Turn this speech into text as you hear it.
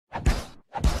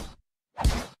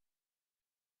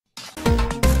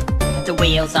The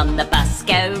wheels on the bus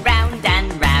go round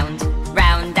and round,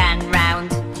 round and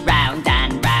round, round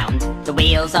and round. The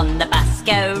wheels on the bus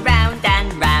go round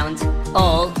and round,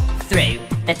 all through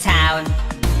the town.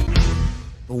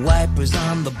 The wipers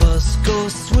on the bus go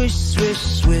swish, swish,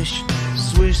 swish,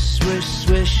 swish, swish,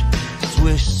 swish,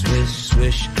 swish, swish,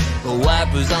 swish. The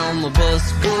wipers on the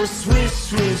bus go swish,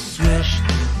 swish, swish,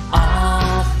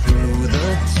 all through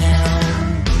the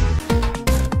town.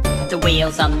 The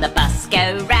wheels on the bus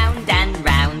go round and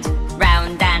round,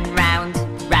 round and round,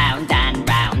 round and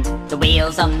round. The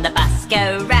wheels on the bus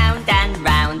go round and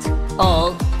round,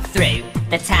 all through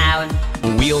the town.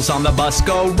 The wheels on the bus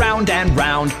go round and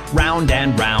round, round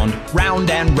and round, round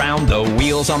and round. The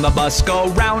wheels on the bus go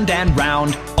round and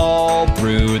round, all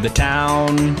through the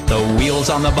town. The wheels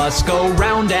on the bus go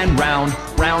round and round,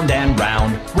 round and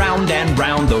round, round and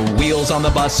round. The wheels on the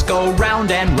bus go round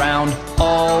and round,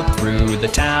 all through the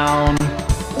town.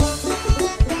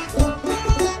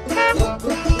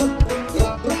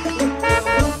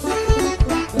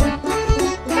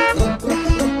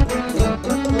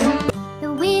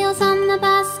 Wheels on the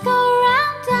bus go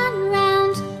round and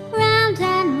round, round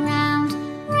and round,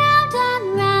 round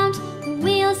and round. The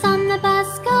wheels on the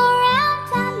bus go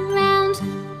round and round,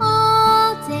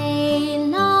 all through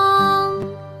the town.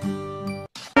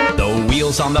 The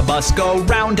wheels on the bus go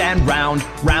round and round,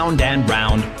 round and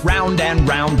round, round and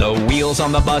round. The wheels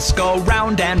on the bus go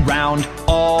round and round,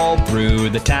 all through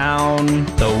the town.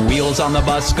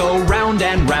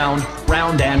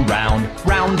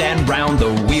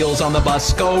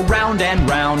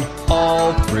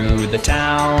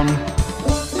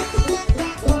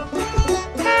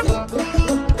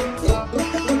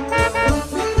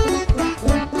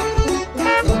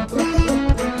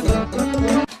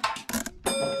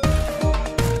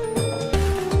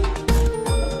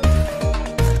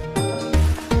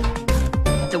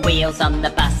 The wheels on the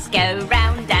bus go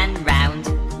round and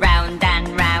round, round and round,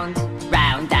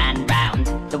 round and round.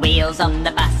 The wheels on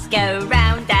the bus go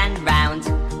round and round,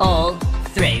 all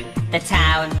through the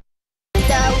town.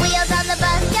 The wheels on the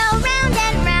bus go round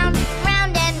and round,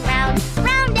 round and round,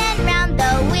 round and round. The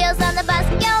wheels on the bus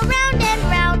go round and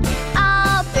round,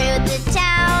 all through the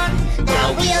town.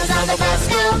 The wheels on the bus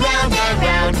go round and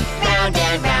round, round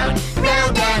and round,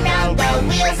 round and round. The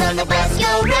wheels on the bus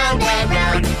go round and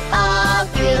round, all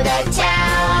through the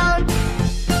town.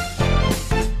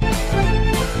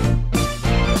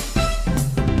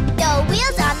 The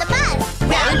wheels on the bus,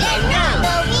 round and round.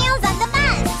 The wheels on the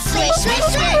bus, swish, swish,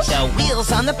 swish. The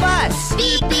wheels on the bus,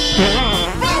 Beep, beep,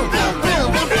 vroom, vroom, vroom,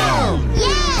 vroom, vroom. Yeah!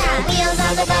 The wheels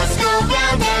on the bus go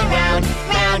round and round,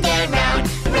 round and round,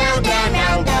 round and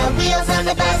round. The wheels on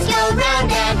the bus go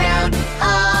round and round,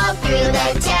 all through the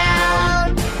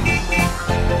town.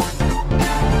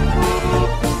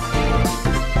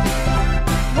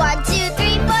 One, two,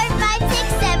 three, four, five, six,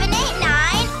 seven, eight,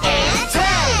 nine, and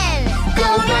 10. Go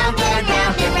round and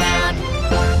round and round.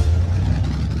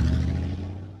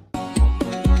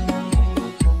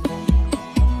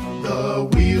 The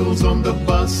wheels on the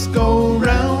bus go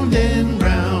round and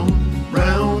round,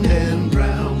 round and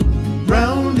round,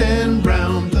 round and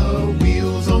round. The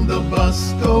wheels on the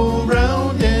bus go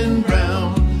round and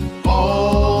round,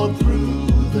 all through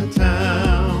the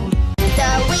town.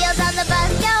 The wheels on the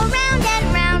bus go round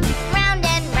and round, round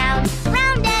and round,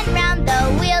 round and round. The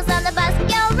wheels on the bus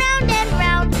go round and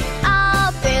round,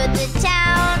 all through the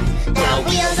town. The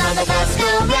wheels on the bus go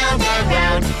round and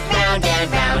round, round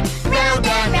and round, round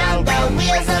and round. The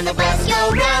wheels on the bus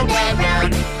go round and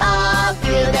round, all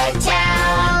through the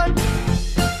town.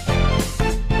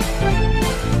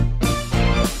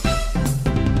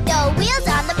 The wheels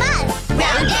on the bus,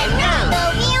 round and round. The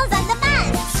wheels on the bus,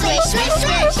 swish, swish,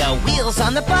 swish. the wheels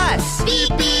on the bus, Beep,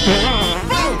 beep,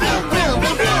 vroom, vroom, vroom,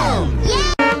 vroom, vroom.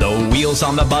 Yeah! The wheels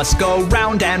on the bus go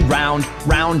round and round,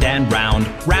 round and round,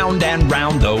 round and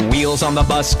round. The wheels on the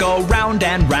bus go round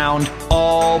and round,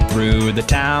 all through the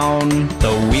town.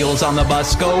 The wheels on the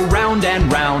bus go round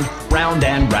and round, round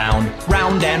and round,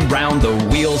 round and round. The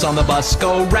wheels on the bus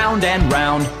go round and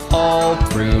round, all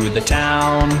through the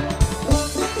town.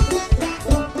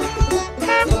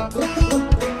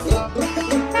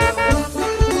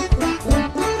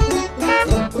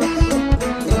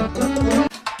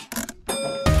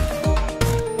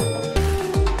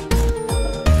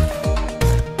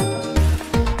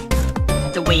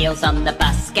 The wheels on the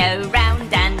bus go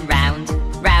round and round,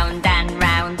 round and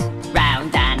round,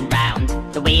 round and round.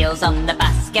 The wheels on the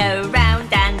bus go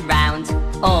round and round,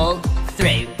 all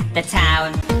through the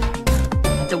town.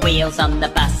 The wheels on the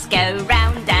bus go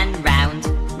round and round,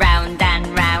 round and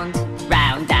round,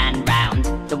 round and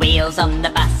round. The wheels on the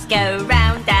bus go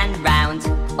round and round,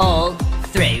 all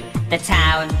through the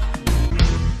town.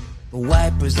 The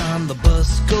wipers on the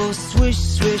bus go swish,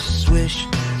 swish, swish,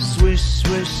 swish,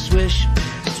 swish, swish,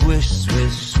 swish,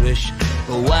 swish, swish.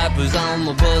 The wipers on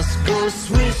the bus go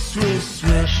swish, swish,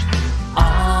 swish,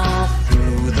 all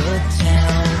through the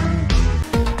town.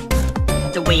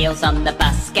 The wheels on the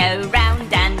bus go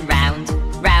round and round,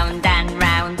 round and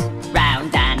round,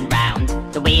 round and round.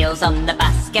 The wheels on the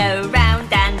bus go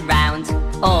round and round,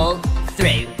 all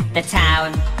through the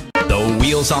town. The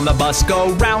wheels on the bus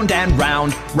go round and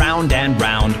round, round and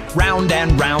round, round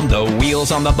and round. The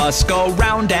wheels on the bus go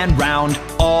round and round,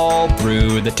 all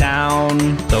through the town.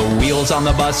 The wheels on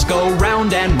the bus go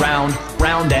round and round,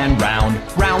 round and round,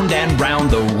 round and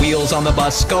round. The wheels on the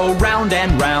bus go round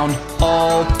and round,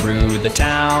 all through the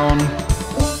town.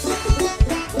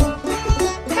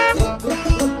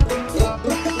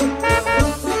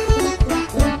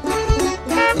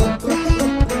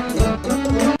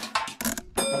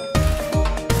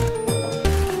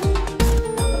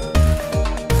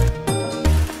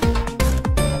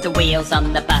 The wheels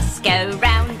on the bus go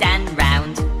round and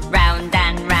round, round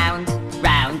and round,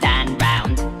 round and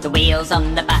round. The wheels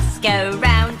on the bus go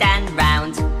round